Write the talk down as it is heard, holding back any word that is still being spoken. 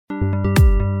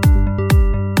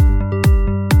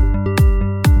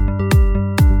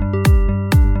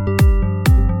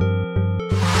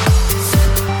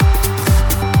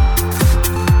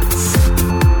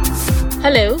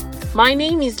My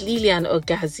name is Lilian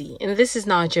Ogazi, and this is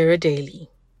Nigeria Daily.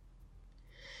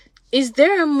 Is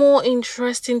there a more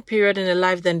interesting period in a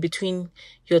life than between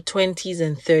your 20s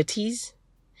and 30s?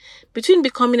 Between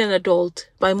becoming an adult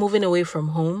by moving away from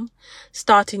home,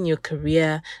 starting your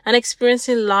career, and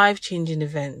experiencing life-changing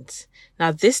events.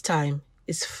 Now this time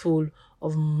is full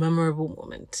of memorable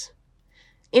moments.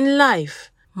 In life,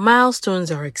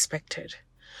 milestones are expected.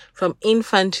 From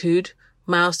infanthood,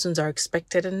 milestones are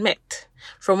expected and met.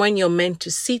 From when you're meant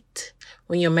to sit,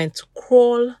 when you're meant to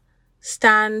crawl,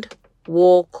 stand,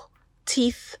 walk,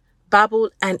 teeth,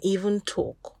 babble, and even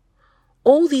talk.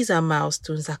 All these are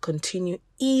milestones that continue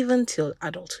even till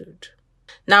adulthood.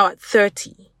 Now at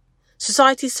 30,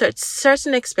 society sets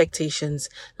certain expectations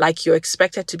like you're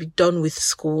expected to be done with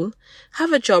school,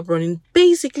 have a job running,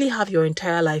 basically have your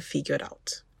entire life figured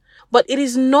out. But it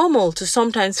is normal to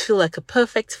sometimes feel like a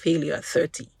perfect failure at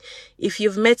 30 if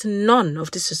you've met none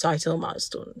of the societal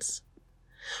milestones.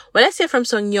 Well, let's hear from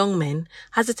some young men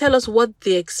as they tell us what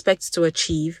they expect to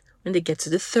achieve when they get to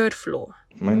the third floor.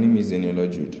 My name is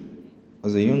Eniola Jude.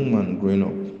 As a young man growing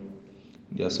up,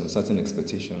 there are some certain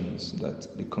expectations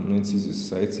that the community, the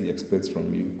society expects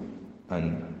from you,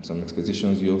 and some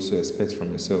expectations you also expect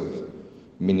from yourself,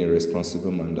 being a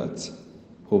responsible man that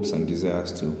hopes and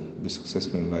desires to be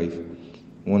successful in life.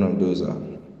 One of those are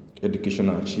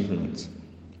educational achievements.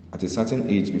 At a certain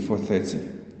age, before 30,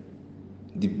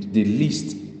 the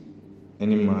least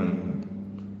any man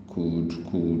could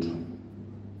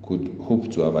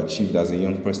hope to have achieved as a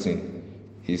young person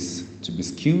is to be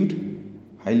skilled,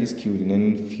 highly skilled in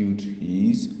any field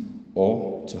he is,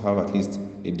 or to have at least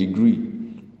a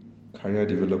degree. Career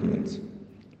development.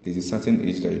 There's a certain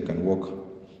age that you can work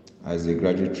as a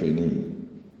graduate trainee.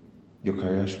 Your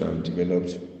career should have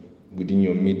developed within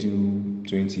your middle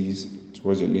 20s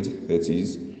towards your late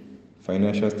 30s.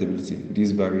 Financial stability. This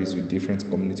varies with different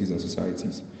communities and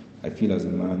societies. I feel as a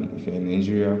man, if you're in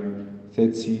Nigeria,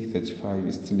 30, 35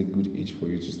 is still a good age for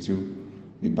you to still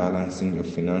be balancing your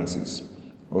finances.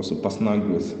 Also, personal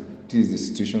growth. This is the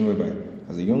situation whereby,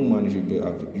 as a young man,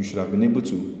 you should have been able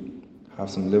to have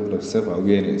some level of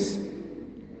self-awareness.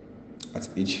 At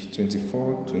age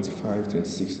 24, 25,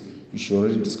 26, you should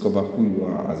already discover who you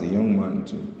are as a young man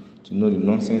to know the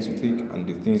nonsense you take and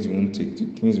the things you won't take, the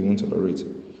things you won't tolerate.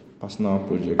 Personal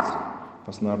projects.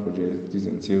 This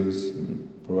entails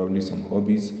probably some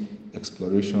hobbies,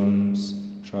 explorations,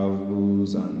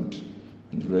 travels, and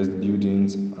rest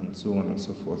buildings, and so on and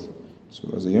so forth.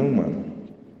 So as a young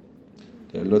man,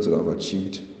 there are lots that I've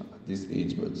achieved at this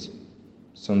age, but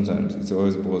sometimes it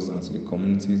always boils down to the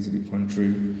community, to the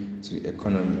country, to the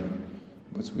economy.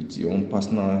 But with your own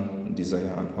personal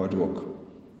desire and hard work,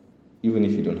 even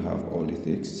if you don't have all it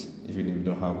takes, even if you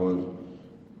don't have all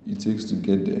it takes to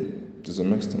get there, to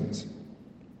some extent,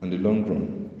 on the long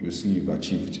run, you'll see you've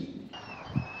achieved.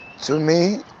 To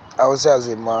me, I would say as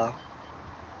a man,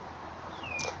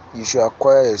 you should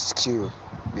acquire a skill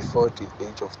before the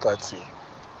age of 30.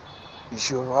 You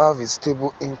should have a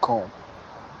stable income,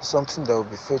 something that will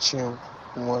be fetching you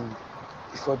money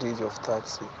before the age of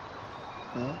 30.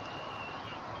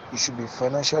 You should be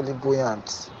financially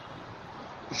buoyant.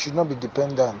 You should not be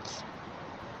dependent,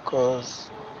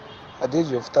 because at the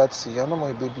age of 30, you're no more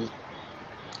a baby.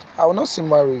 I will not say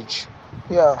marriage.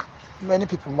 Yeah, many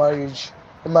people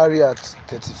marry at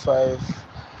 35,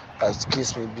 as the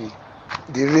case may be.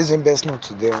 The reason best known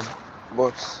to them.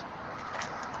 But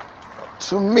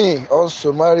to me,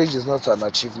 also, marriage is not an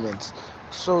achievement.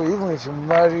 So even if you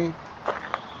marry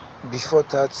before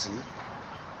 30,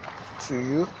 to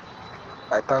you,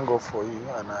 I thank God for you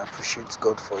and I appreciate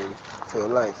God for you, for your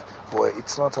life. But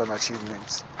it's not an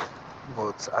achievement.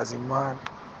 But as a man,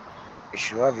 you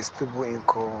should have a stable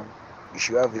income, you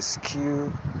should have a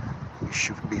skill, you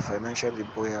should be financially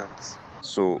buoyant.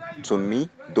 So to me,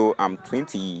 though I'm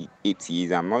 28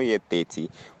 years, I'm not yet 30,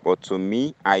 but to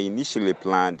me, I initially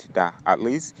planned that at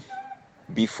least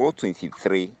before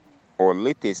 23 or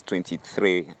latest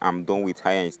 23, I'm done with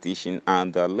higher institution,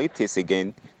 and latest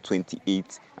again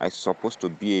 28, I'm supposed to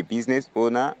be a business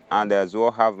owner and as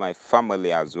well have my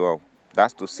family as well.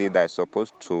 That's to say that I'm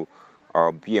supposed to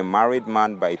be a married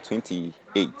man by 28.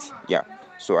 Yeah.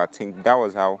 So I think that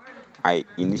was how I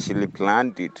initially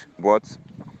planned it, but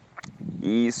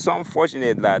it's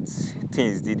unfortunate that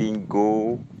things didn't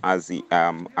go as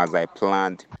I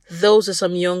planned. Those are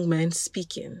some young men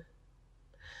speaking.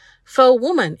 For a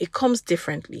woman, it comes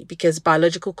differently because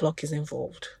biological clock is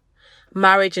involved.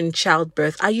 Marriage and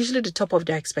childbirth are usually the top of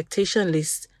their expectation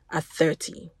list at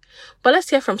 30. But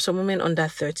let's hear from some women under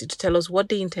 30 to tell us what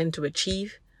they intend to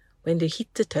achieve when they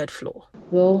hit the third floor.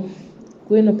 Well,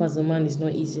 growing up as a man is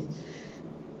not easy.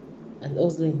 And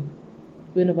hustling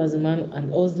growing up as a man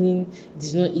and hustling, it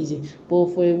is not easy. But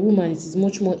for a woman, it is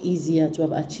much more easier to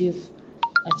have achieved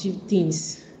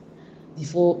things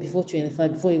before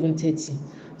 25, before even 30.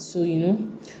 So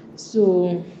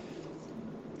so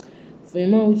for a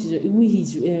man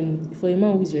for a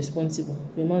man who is responsible,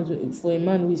 for a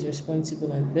man who is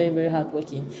responsible and very, very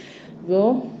hardworking,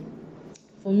 well,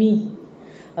 for me,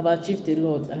 I've achieved a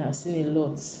lot and I've seen a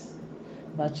lot.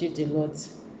 I've achieved a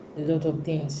lot of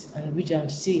things, and which I'm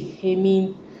still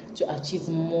aiming to achieve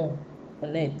more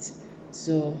on it.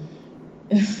 So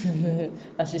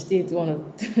I should stay at one of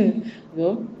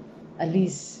well, at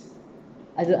least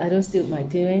I don't stay with my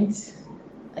parents.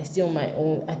 I stay on my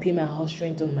own. I pay my house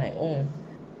rent on my own.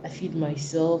 I feed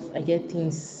myself. I get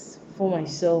things for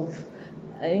myself.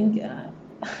 I think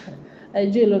I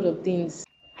do a lot of things.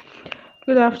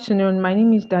 Good afternoon. My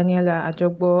name is Daniela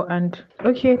Ajogbo, and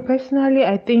okay, personally,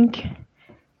 I think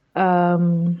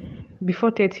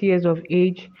before 30 years of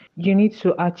age, you need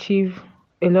to achieve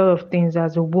a lot of things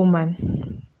as a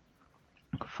woman.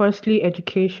 Firstly,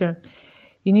 education.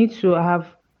 You need to have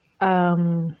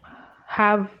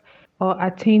or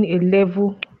attain a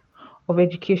level of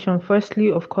education.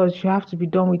 Firstly, of course, you have to be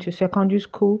done with your secondary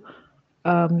school,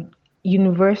 um,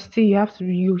 university.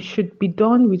 You should be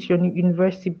done with your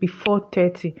university before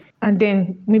 30, and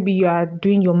then maybe you are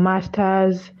doing your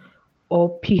masters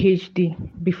or PhD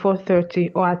before 30,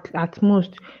 or at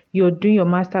most you're doing your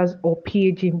masters or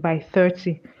PhD by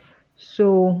 30.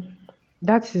 So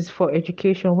that is for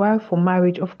education. While for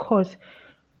marriage, of course,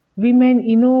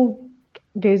 women,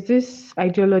 there's this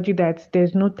ideology that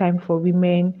there's no time for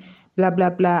women, blah blah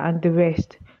blah, and the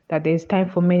rest. That there's time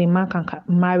for men. A man can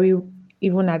marry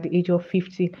even at the age of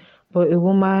 50, but a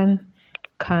woman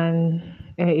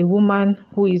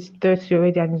who is 30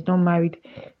 already and is not married,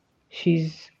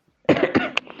 she's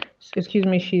excuse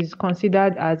me, she's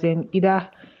considered as an either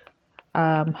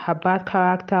her bad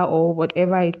character or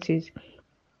whatever it is.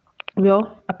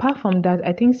 Well, apart from that,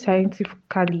 I think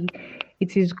scientifically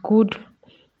it is good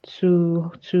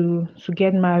to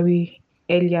get married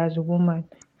early as a woman.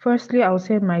 Firstly, I would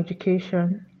say my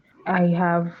education. I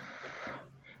have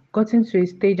gotten to a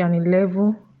stage and a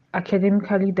level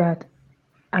academically that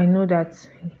I know that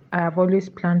I have always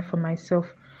planned for myself.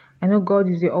 I know God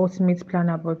is the ultimate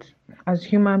planner, but as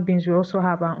human beings, we also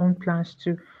have our own plans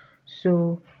too.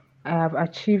 So I have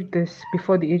achieved this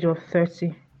before the age of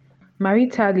 30.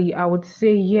 Maritally, I would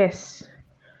say yes.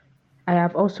 I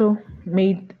have also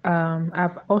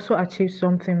I've also achieved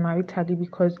something maritally,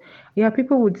 because yeah,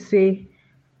 people would say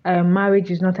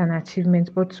marriage is not an achievement,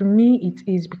 but to me it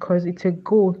is, because it's a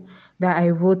goal that I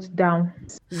wrote down.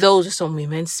 Those are some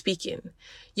women speaking.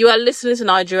 You are listening to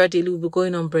Nigeria Daily. We'll be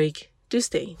going on break. Do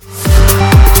stay.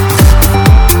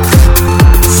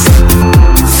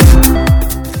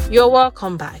 You're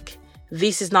welcome back.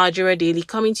 This is Nigeria Daily,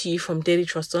 coming to you from Daily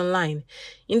Trust Online.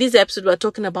 In this episode, we're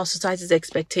talking about society's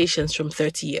expectations from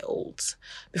 30-year-olds.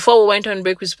 Before we went on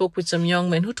break, we spoke with some young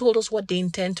men who told us what they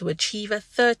intend to achieve at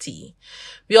 30.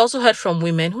 We also heard from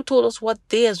women who told us what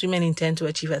they as women intend to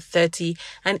achieve at 30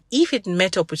 and if it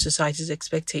met up with society's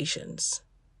expectations.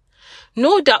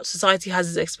 No doubt society has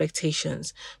its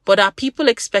expectations, but are people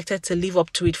expected to live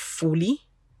up to it fully?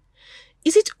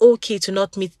 Is it okay to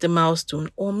not meet the milestone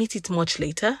or meet it much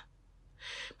later?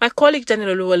 My colleague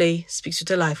Daniel Oluwole speaks with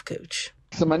a life coach.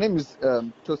 So my name is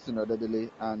Tosin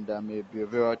Odedele, and I'm a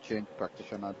behavioral change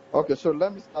practitioner. Okay, so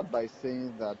let me start by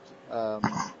saying that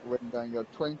when you're in your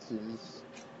 20s,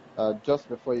 just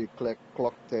before you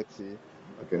clock 30,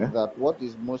 that what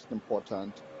is most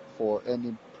important for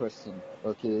any person,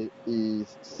 okay,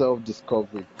 is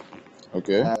self-discovery.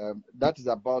 Okay. That is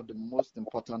about the most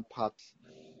important part,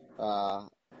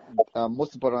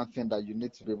 most important thing that you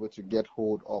need to be able to get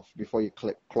hold of before you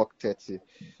clock 30,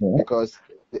 because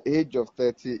the age of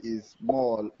 30 is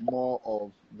more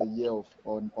of the year of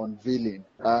unveiling.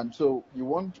 And so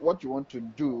what you want to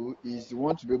do is you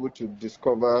want to be able to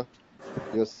discover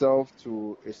yourself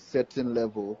to a certain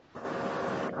level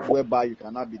whereby you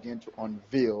can now begin to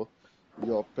unveil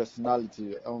your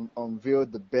personality, unveil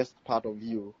the best part of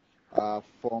you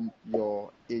from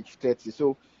your age 30.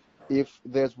 So if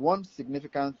there's one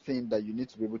significant thing that you need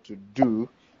to be able to do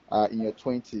in your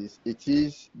 20s, it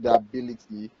is the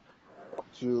ability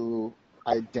to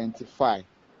identify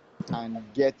and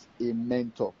get a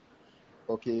mentor.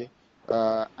 Okay.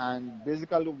 And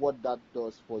basically what that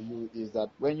does for you is that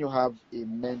when you have a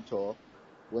mentor,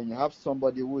 when you have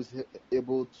somebody who is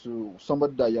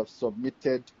somebody that you have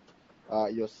submitted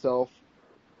yourself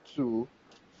to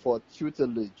for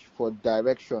tutelage, for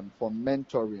direction, for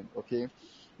mentoring, okay,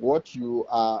 what you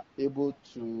are able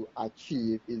to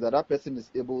achieve is that person is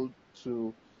able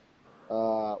to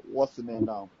what's the name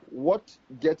now? What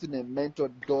getting a mentor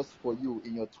does for you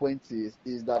in your 20s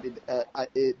is that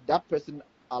that person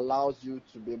allows you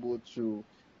to be able to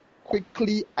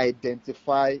quickly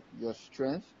identify your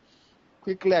strength,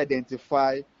 quickly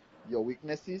identify your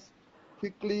weaknesses,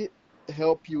 quickly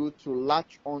help you to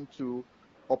latch onto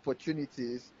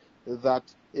opportunities that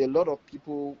a lot of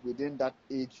people within that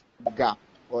age gap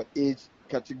or age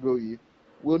category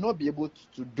will not be able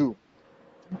to do.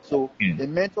 So a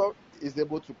mentor is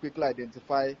able to quickly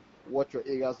identify what your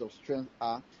areas of strength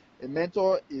are. A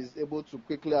mentor is able to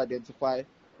quickly identify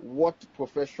what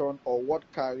profession or what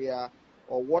career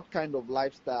or what kind of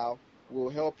lifestyle will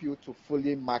help you to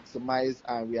fully maximize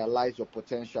and realize your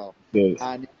potential. Yes.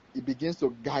 And it begins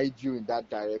to guide you in that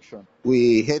direction.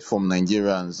 We heard from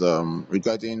Nigerians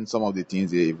regarding some of the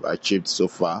things they've achieved so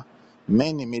far.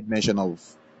 Many made mention of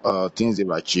things they've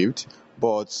achieved,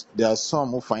 but there are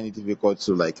some who find it difficult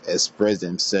to like express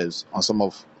themselves on some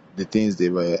of the things they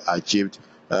were achieved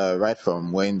right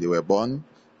from when they were born,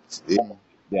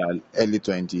 their early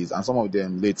 20s, and some of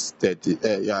them late 30,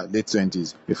 late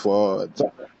 20s before.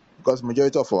 Because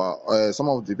majority of our some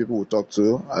of the people we talk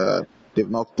to, they've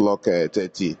not clocked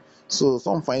 30. So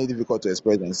some find it difficult to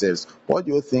express themselves. What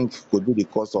do you think could be the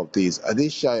cause of this? Are they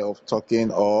shy of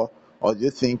talking, or do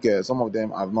you think some of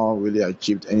them have not really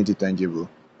achieved anything tangible?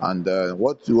 And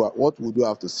what would you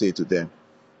have to say to them?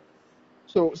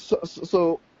 So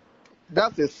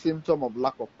that's a symptom of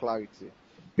lack of clarity.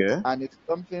 Okay. And it's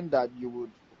something that you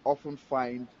would often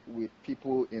find with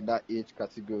people in that age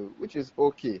category, which is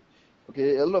okay.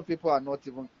 Okay, a lot of people are not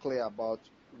even clear about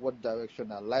what direction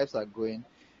their lives are going.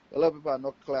 A lot of people are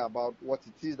not clear about what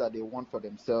it is that they want for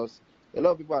themselves. A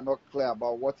lot of people are not clear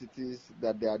about what it is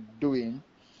that they are doing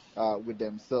with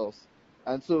themselves.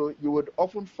 And so you would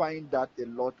often find that a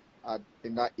lot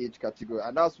in that age category.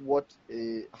 And that's what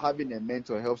having a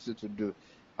mentor helps you to do.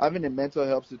 Having a mentor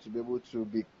helps you to be able to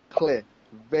be clear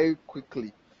very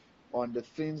quickly on the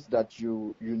things that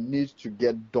you need to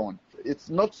get done. It's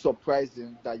not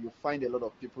surprising that you find a lot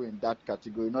of people in that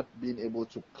category not being able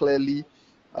to clearly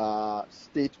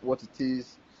state what it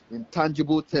is in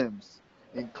tangible terms,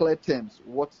 in clear terms,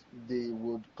 what they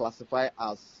would classify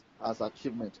as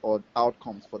achievement or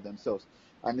outcomes for themselves.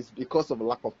 And it's because of a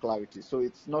lack of clarity. So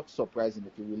it's not surprising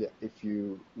if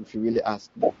you really ask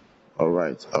me. All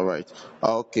right.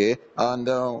 Okay. And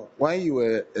when you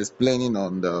were explaining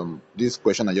on this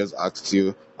question I just asked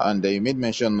you, and you made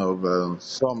mention of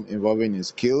some involving in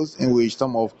skills, in which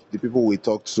some of the people we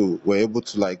talked to were able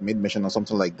to like made mention of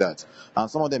something like that, and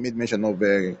some of them made mention of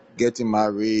getting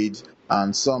married,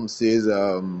 and some says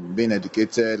being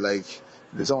educated, like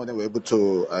some of them were able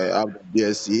to have the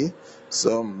BSc,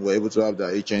 some were able to have the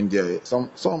HND, some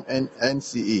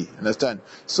NCE. Understand?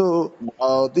 So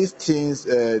these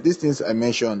things I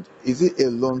mentioned, is it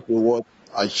alone to what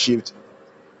achieved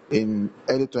in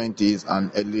early 20s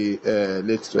and early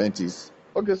late 20s?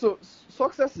 Okay, so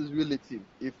success is relative.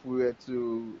 If we were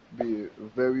to be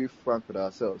very frank with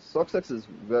ourselves, success is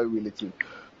very relative.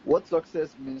 What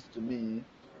success means to me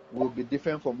will be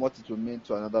different from what it will mean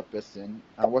to another person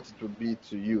and what it will be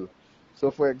to you. So,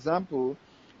 for example,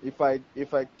 if I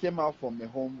came out from a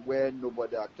home where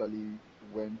nobody actually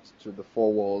went to the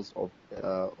four walls of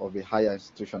a higher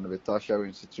institution, of a tertiary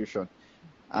institution,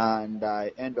 and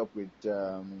I end up with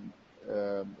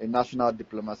a national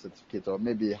diploma certificate or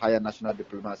maybe a higher national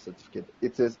diploma certificate,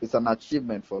 it's an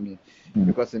achievement for me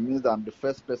because it means that I'm the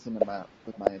first person in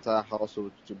my entire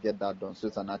household to get that done. So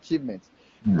it's an achievement.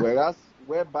 Whereas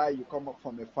whereby you come up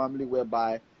from a family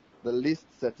whereby the least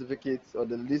certificates or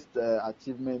the least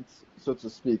achievements, so to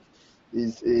speak,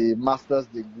 is a master's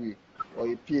degree or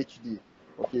a PhD.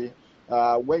 Okay,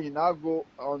 when you now go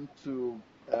on to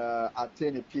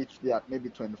attain a PhD at maybe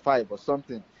 25 or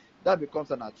something, that becomes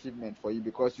an achievement for you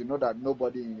because you know that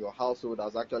nobody in your household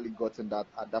has actually gotten that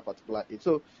at that particular age.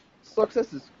 So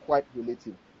success is quite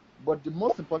relative. But the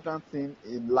most important thing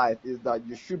in life is that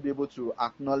you should be able to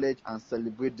acknowledge and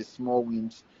celebrate the small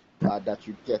wins that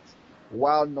you get,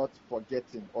 while not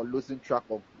forgetting or losing track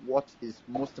of what is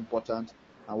most important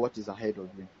and what is ahead of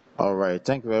you. All right.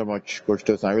 Thank you very much, Coach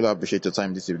Tosin. I really appreciate your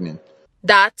time this evening.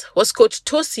 That was Coach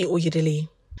Tosin Oyedele.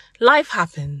 Life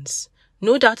happens.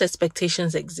 No doubt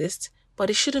expectations exist, but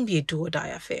it shouldn't be a do or die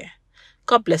affair.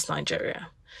 God bless Nigeria.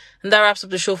 And that wraps up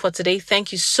the show for today.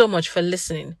 Thank you so much for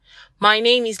listening. My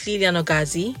name is Lilian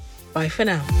Ogazi. Bye for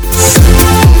now.